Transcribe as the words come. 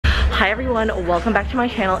Hi everyone, welcome back to my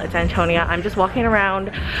channel. It's Antonia. I'm just walking around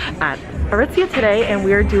at Aritzia today and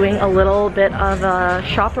we're doing a little bit of a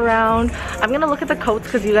shop around. I'm gonna look at the coats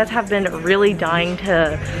because you guys have been really dying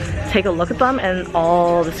to take a look at them, and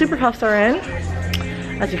all the Super Puffs are in,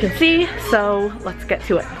 as you can see, so let's get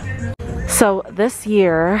to it. So this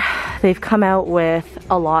year they've come out with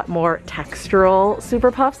a lot more textural Super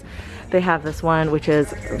Puffs. They have this one which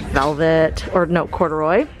is velvet, or no,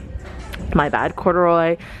 corduroy. My bad,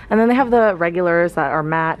 corduroy. And then they have the regulars that are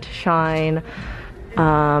matte, shine,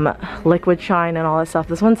 liquid shine and all that stuff.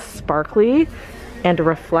 This one's sparkly and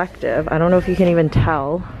reflective. I don't know if you can even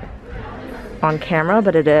tell on camera,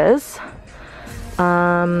 but it is.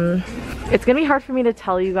 It's gonna be hard for me to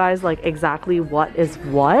tell you guys like exactly what is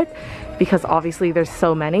what, because obviously there's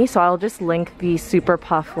so many. So I'll just link the Super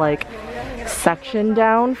Puff like section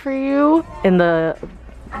down for you in the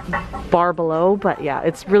bar below, but yeah,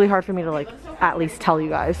 it's really hard for me to like at least tell you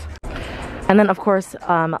guys. And then of course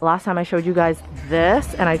last time I showed you guys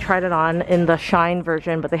this and I tried it on in the shine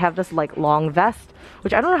version, but they have this like long vest,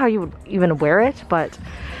 which I don't know how you would even wear it, but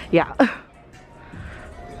yeah.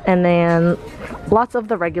 And then lots of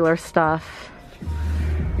the regular stuff.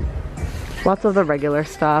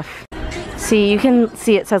 See, you can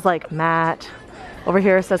see it says like matte. Over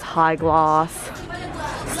here it says high gloss,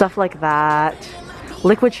 stuff like that.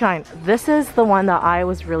 Liquid shine. This is the one that I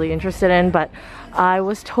was really interested in, but I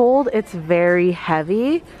was told it's very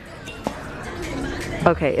heavy.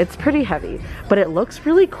 Okay, it's pretty heavy, but it looks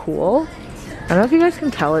really cool. I don't know if you guys can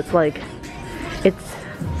tell, it's like, it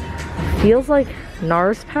feels like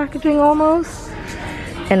NARS packaging almost,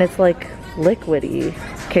 and it's like liquidy.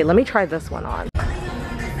 Okay, let me try this one on.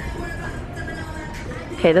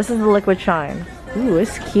 Okay, this is the liquid shine. Ooh,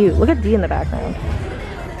 it's cute. Look at D in the background.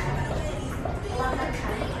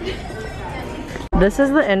 This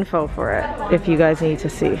is the info for it, if you guys need to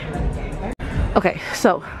see. Okay,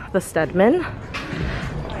 so the STEDMAN.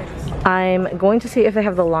 I'm going to see if they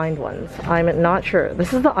have the lined ones. I'm not sure.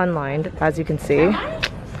 This is the unlined, as you can see.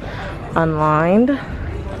 Unlined.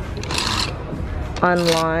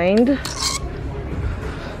 Unlined.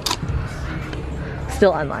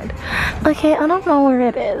 Still unlined. Okay, I don't know where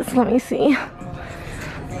it is. Let me see.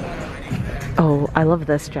 Oh, I love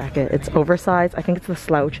this jacket. It's oversized. I think it's the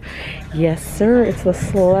SLOUCH. Yes, sir. It's the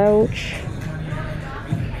SLOUCH.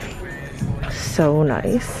 So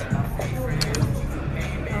nice.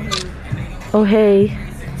 Oh, hey.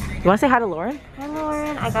 You want to say hi to Lauren? Hi,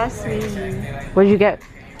 Lauren. I got a sweetie. What did you get?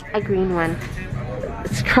 A green one.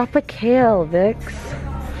 It's Tropical, Vix.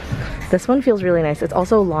 This one feels really nice. It's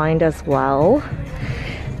also lined as well.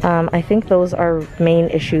 I think those are main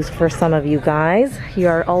issues for some of you guys. You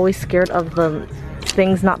are always scared of the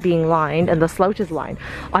things not being lined, and the SLOUCH is lined.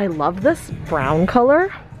 I love this brown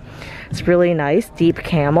color. It's really nice, deep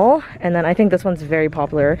camel. And then I think this one's very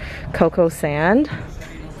popular, Cocoa Sand.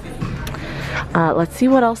 Let's see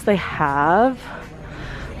what else they have.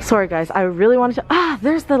 Sorry guys, I really wanted to,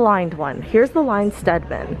 there's the lined one. Here's the lined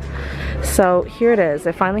STEDMAN. So here it is.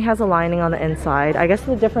 It finally has a lining on the inside. I guess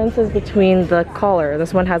the difference is between the color.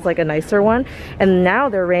 This one has like a nicer one, and now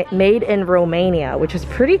they're made in Romania, which is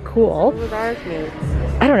pretty cool. Where was ours made?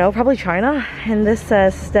 I don't know, probably China. And this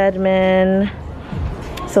says STEDMAN.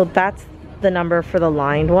 So that's the number for the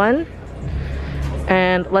lined one.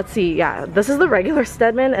 And let's see, yeah, this is the regular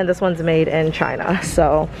STEDMAN and this one's made in China.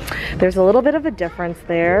 So there's a little bit of a difference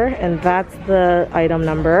there, and that's the item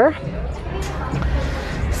number.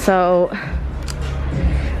 So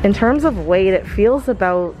in terms of weight, it feels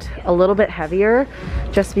about a little bit heavier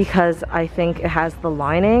just because I think it has the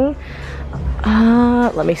lining.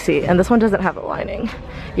 Let me see. And this one doesn't have the lining.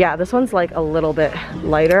 Yeah, this one's like a little bit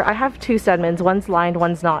lighter. I have two STEDMANs. One's lined,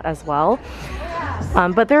 one's not as well.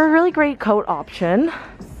 But they're a really great coat option.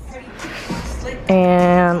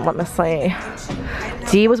 And let me see.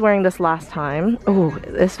 Dee was wearing this last time. Oh,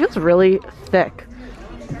 this feels really thick.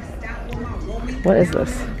 What is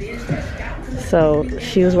this? So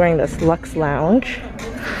she was wearing this Luxe Lounge.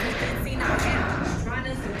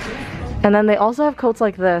 And then they also have coats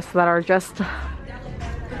like this that are just,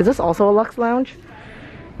 is this also a Luxe Lounge?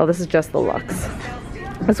 Oh, this is just the Luxe.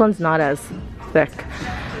 This one's not as thick.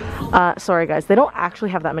 Sorry guys, they don't actually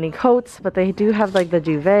have that many coats, but they do have like the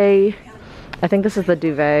duvet. I think this is the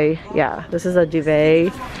duvet. Yeah, this is a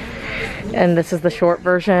duvet. And this is the short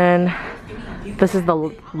version. This is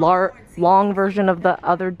the long version of the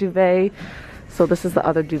other duvet. So this is the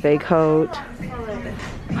other duvet coat.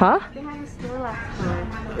 Huh?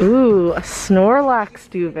 Ooh, a Snorlax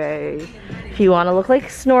duvet. If you want to look like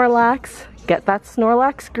Snorlax, get that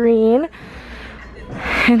Snorlax green.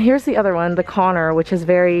 And here's the other one, the Connor, which is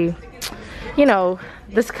very, you know,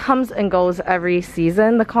 this comes and goes every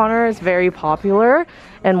season. The Connor is very popular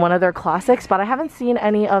and one of their classics, but I haven't seen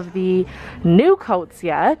any of the new coats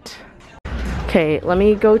yet. Okay, let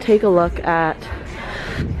me go take a look at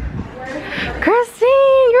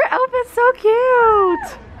Christine. Your outfit's so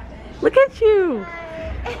cute. Look at you.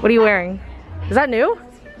 What are you wearing? Is that new?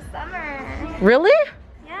 Summer. Really?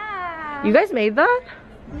 Yeah. You guys made that?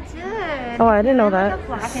 We did. Oh, I didn't know that. Like a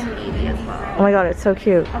black and navy as well. Oh my god, it's so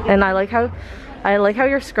cute. And I like how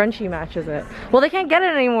your scrunchie matches it. Well, they can't get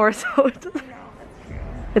it anymore, so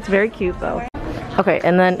it's very cute though. Okay,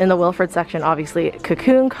 and then in the WILFRED section, obviously,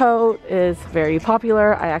 COCOON coat is very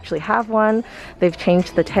popular. I actually have one. They've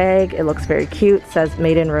changed the tag. It looks very cute. It says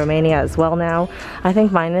made in Romania as well now. I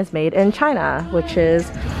think mine is made in China, which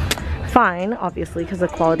is fine, obviously, because the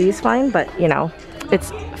quality is fine, but you know, it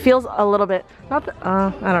feels a little bit,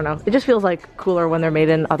 I don't know. It just feels like cooler when they're made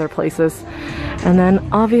in other places. And then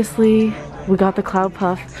obviously, we got the Cloud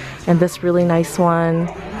Puff and this really nice one.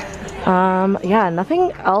 Yeah,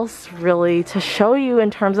 nothing else really to show you in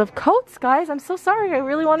terms of coats, guys. I'm so sorry. I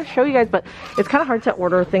really want to show you guys, but it's kind of hard to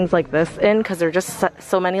order things like this in because they're just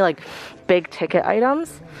so many like big ticket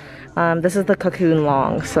items. This is the COCOON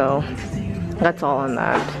long, so that's all on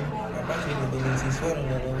that.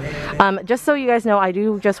 Just so you guys know, I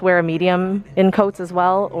do just wear a medium in coats as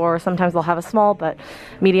well, or sometimes they'll have a small, but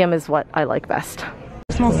medium is what I like best.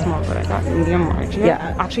 Small, but I got medium large.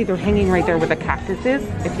 Yeah. Actually, they're hanging right there where the cactus is,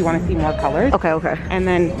 if you want to see more colors. Okay, okay. And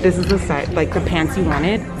then this is the set, like the pants you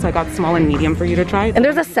wanted. So I got small and medium for you to try. And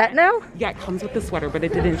there's a set now? Yeah, it comes with the sweater, but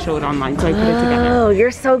it didn't show it online, so I put it together. Oh,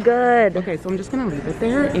 you're so good. Okay, so I'm just gonna leave it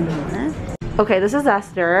there in here. Okay, this is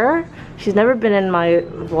Esther. She's never been in my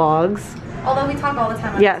vlogs. Although we talk all the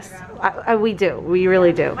time. Yes, we do. We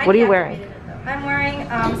really do. What are you wearing? I'm wearing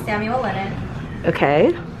Samuel linen.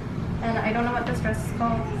 Okay. And I don't know what this dress is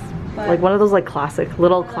called. But Like one of those like classic,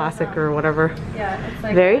 little classic or whatever. yeah, it's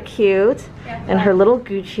like Very cute. Yeah. And her little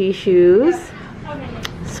Gucci shoes.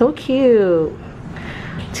 So cute.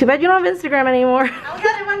 Too bad you don't have Instagram anymore. I'll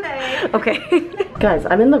get it one day. Okay. Guys,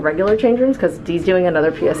 I'm in the regular change rooms because Dee's doing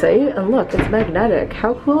another PSA. And look, it's magnetic.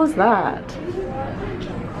 How cool is that?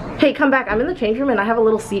 Hey, come back. I'm in the change room and I have a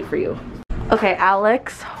little seat for you. Okay,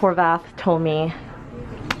 Alex Horvath told me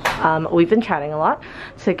we've been chatting a lot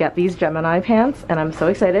to get these Gemini pants and I'm so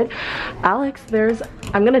excited. Alex,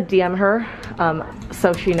 I'm gonna DM her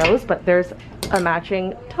so she knows, but there's a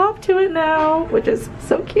matching top to it now, which is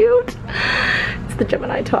so cute. It's the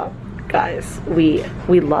Gemini top. Guys, we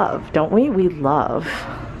love, don't we? We love.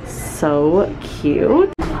 So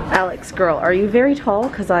cute. Alex, girl, are you very tall?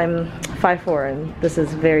 Because I'm 5'4" and this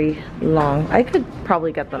is very long. I could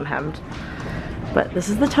probably get them hemmed. But this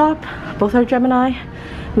is the top. Both are Gemini.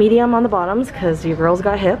 Medium on the bottoms because your girl's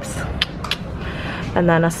got hips. And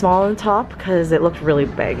then a small on the top because it looked really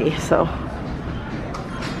baggy, so.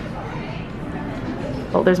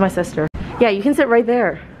 Oh, there's my sister. Yeah, you can sit right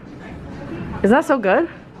there. Isn't that so good?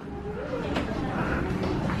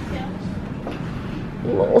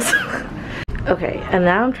 Lols. Okay, and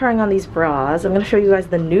now I'm trying on these bras. I'm gonna show you guys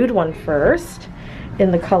the nude one first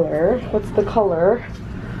in the color. What's the color?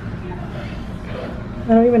 I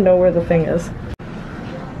don't even know where the thing is.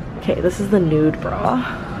 Okay, this is the nude bra.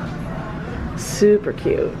 Super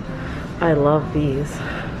cute. I love these.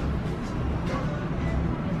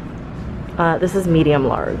 This is medium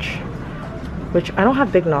large, which I don't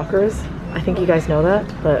have big knockers. I think you guys know that,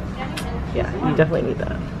 but yeah, you definitely need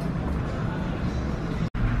that.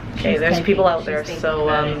 Okay, there's people out there, so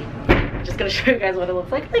I'm just gonna show you guys what it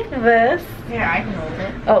looks like this. Here, I can hold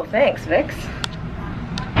it. Oh, thanks, Vix.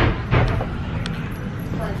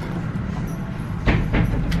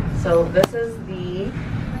 So this is the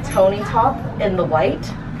Toni top in the white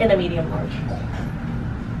in a medium large.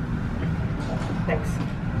 Thanks.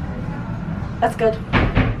 That's good.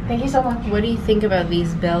 Thank you so much. What do you think about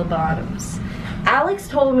these bell bottoms? Alex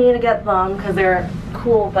told me to get them because they're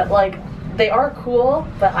cool, but like, they are cool,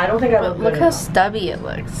 but I don't think I look good Look how enough. stubby it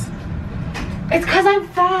looks. It's because I'm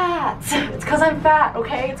fat. It's because I'm fat,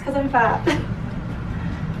 okay? It's because I'm fat.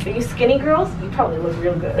 Are you skinny girls? You probably look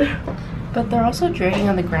real good. But they're also draining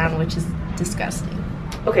on the ground, which is disgusting.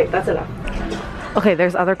 Okay, that's enough. Okay,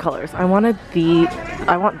 there's other colors. I want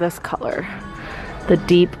this color. The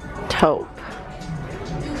deep taupe.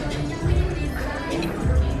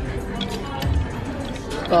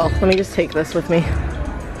 Well, let me just take this with me.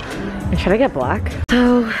 And should I get black?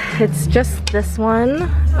 So it's just this one.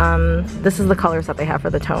 This is the colors that they have for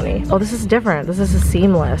the Toni. Oh, this is different. This is a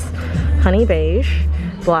seamless. Honey beige,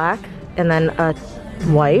 black, and then a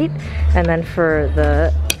white. And then for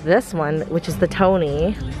this one, which is the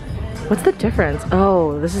Toni, What's the difference?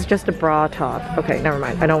 Oh, this is just a bra top. Okay, never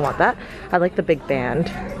mind. I don't want that. I like the big band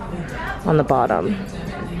on the bottom.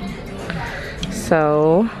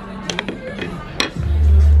 So,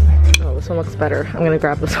 oh, this one looks better. I'm gonna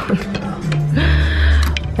grab this one.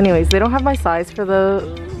 Anyways, they don't have my size for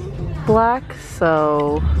the black,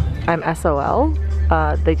 so I'm SOL.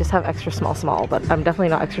 They just have extra small, but I'm definitely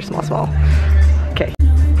not extra small. Okay.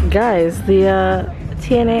 Guys, the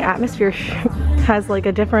TNA Atmosphere has like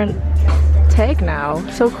a different tag now.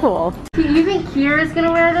 So cool. You think Kira's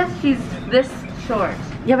gonna wear this? She's this short.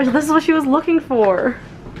 Yeah, but this is what she was looking for.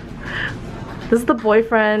 This is the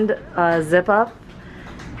boyfriend zip up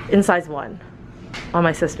in size 1 on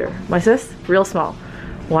my sister. My sis, real small.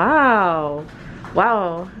 Wow.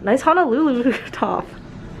 Wow. Nice Honolulu top.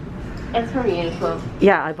 It's from Uniqlo.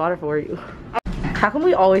 Yeah, I bought it for you. How come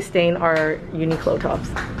we always stain our Uniqlo tops?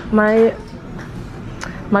 My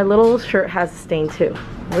little shirt has a stain too.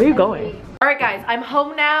 Where are you going? Alright guys, I'm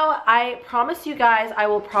home now. I promise you guys I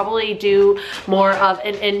will probably do more of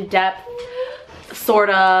an in-depth sort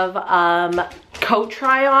of coat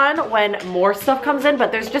try on when more stuff comes in,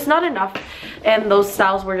 but there's just not enough and those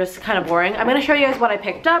styles were just kind of boring. I'm going to show you guys what I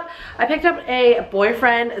picked up. I picked up a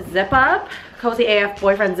boyfriend zip up, Cozy AF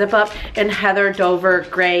boyfriend zip up in Heather Dover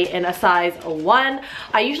gray in a size 1.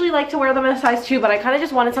 I usually like to wear them in a size 2, but I kind of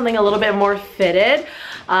just wanted something a little bit more fitted.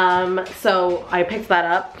 So I picked that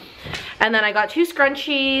up. And then I got 2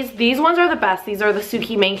 scrunchies. These ones are the best. These are the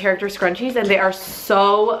Suki main character scrunchies and they are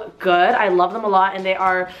so good. I love them a lot and they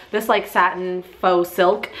are this like satin faux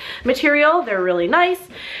silk material. They're really nice.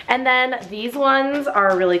 And then these ones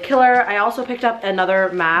are really killer. I also picked up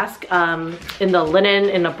another mask in the linen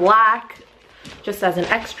in the black just as an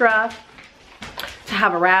extra to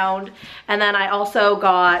have around. And then I also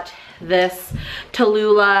got this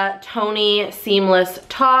TALULA TONI seamless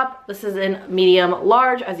top. This is in medium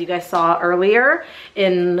large, as you guys saw earlier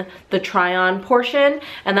in the try-on portion.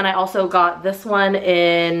 And then I also got this one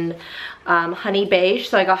in honey beige.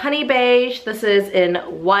 So I got honey beige, this is in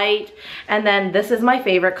white, and then this is my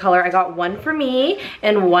favorite color. I got one for me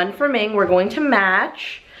and one for Ming. We're going to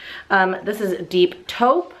match. This is deep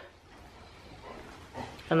taupe.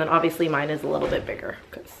 And then obviously mine is a little bit bigger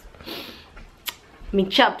because me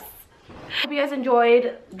chubs. Hope you guys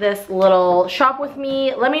enjoyed this little shop with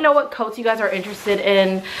me. Let me know what coats you guys are interested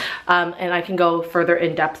in and I can go further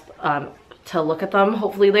in depth to look at them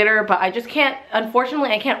hopefully later, but I just can't,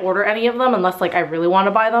 unfortunately I can't order any of them unless like I really want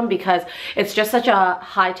to buy them because it's just such a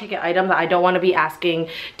high ticket item that I don't want to be asking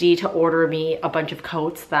Dee to order me a bunch of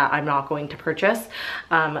coats that I'm not going to purchase.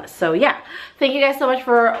 So yeah, thank you guys so much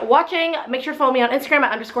for watching. Make sure to follow me on Instagram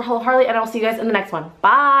at _HelloHarley and I will see you guys in the next one.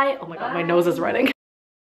 Bye. Oh my god, my nose is running.